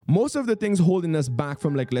Most of the things holding us back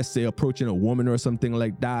from, like, let's say approaching a woman or something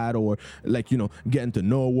like that, or like, getting to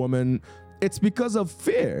know a woman, it's because of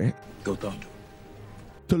fear. Go talk to her.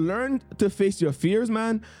 To learn to face your fears,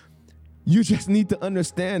 man, you just need to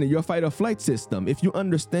understand your fight or flight system. If you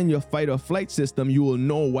understand your fight or flight system, you will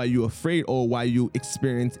know why you're afraid or why you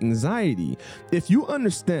experience anxiety. If you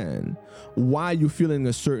understand why you're feeling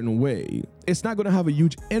a certain way, it's not going to have a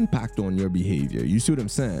huge impact on your behavior. You see what I'm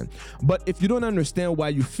saying? But if you don't understand why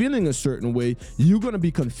you're feeling a certain way, you're going to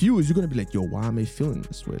be confused. You're going to be like, yo, why am I feeling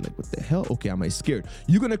this way? Like, what the hell? Okay, am I scared?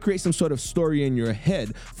 You're going to create some sort of story in your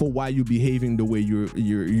head for why you're behaving the way you're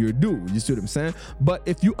do. You see what I'm saying? But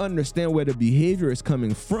if you understand where the behavior is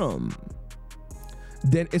coming from,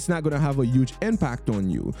 then it's not going to have a huge impact on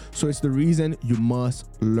you. So it's the reason you must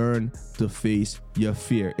learn to face your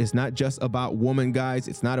fear. It's not just about women, guys.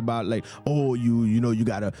 It's not about like, oh, you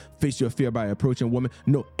got to face your fear by approaching women.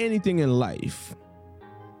 No, anything in life.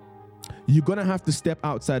 You're going to have to step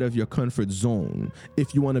outside of your comfort zone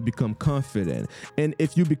if you want to become confident. And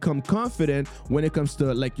if you become confident when it comes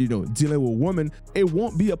to, like, dealing with women, it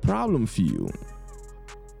won't be a problem for you.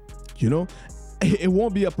 It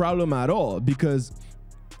won't be a problem at all because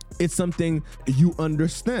it's something you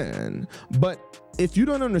understand. But if you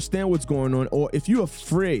don't understand what's going on, or if you're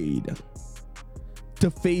afraid to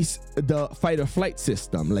face the fight or flight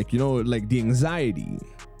system, like the anxiety,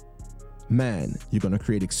 man, you're going to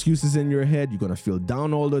create excuses in your head. You're going to feel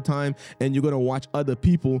down all the time, and you're going to watch other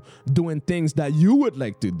people doing things that you would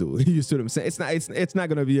like to do. You see what I'm saying? It's not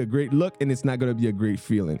going to be a great look, and it's not going to be a great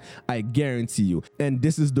feeling. I guarantee you. And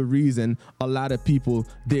this is the reason a lot of people,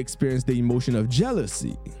 they experience the emotion of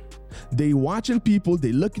jealousy. They watching people,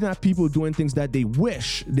 they looking at people doing things that they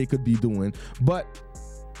wish they could be doing, but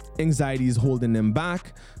anxiety is holding them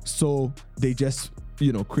back. So they just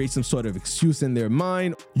create some sort of excuse in their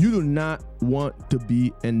mind. You do not want to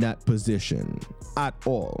be in that position at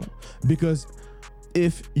all. Because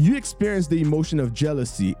if you experience the emotion of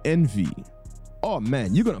jealousy, envy, oh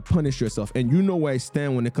man, you're going to punish yourself. And you know where I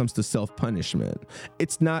stand when it comes to self-punishment.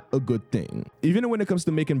 It's not a good thing. Even when it comes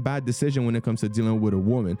to making bad decisions, when it comes to dealing with a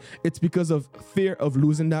woman, it's because of fear of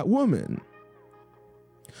losing that woman.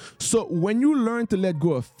 So when you learn to let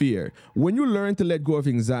go of fear, when you learn to let go of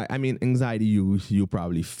anxiety, you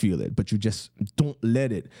probably feel it, but you just don't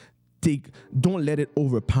let it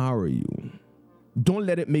overpower you. Don't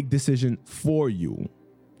let it make decision for you.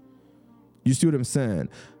 You see what I'm saying?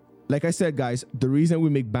 Like I said, guys, the reason we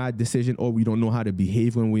make bad decisions, or we don't know how to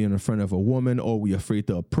behave when we're in front of a woman, or we're afraid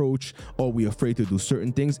to approach, or we're afraid to do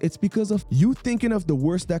certain things, it's because of you thinking of the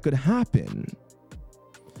worst that could happen.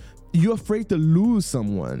 You're afraid to lose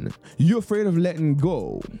someone. You're afraid of letting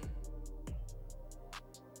go.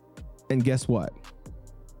 And guess what?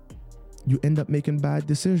 You end up making bad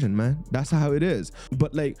decisions, man. That's how it is.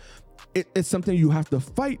 But like, it's something you have to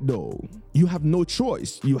fight, though. You have no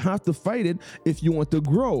choice. You have to fight it if you want to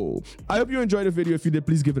grow. I hope you enjoyed the video. If you did,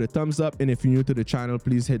 please give it a thumbs up. And if you're new to the channel,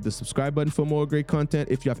 please hit the subscribe button for more great content.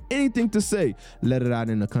 If you have anything to say, let it out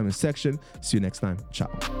in the comment section. See you next time. Ciao.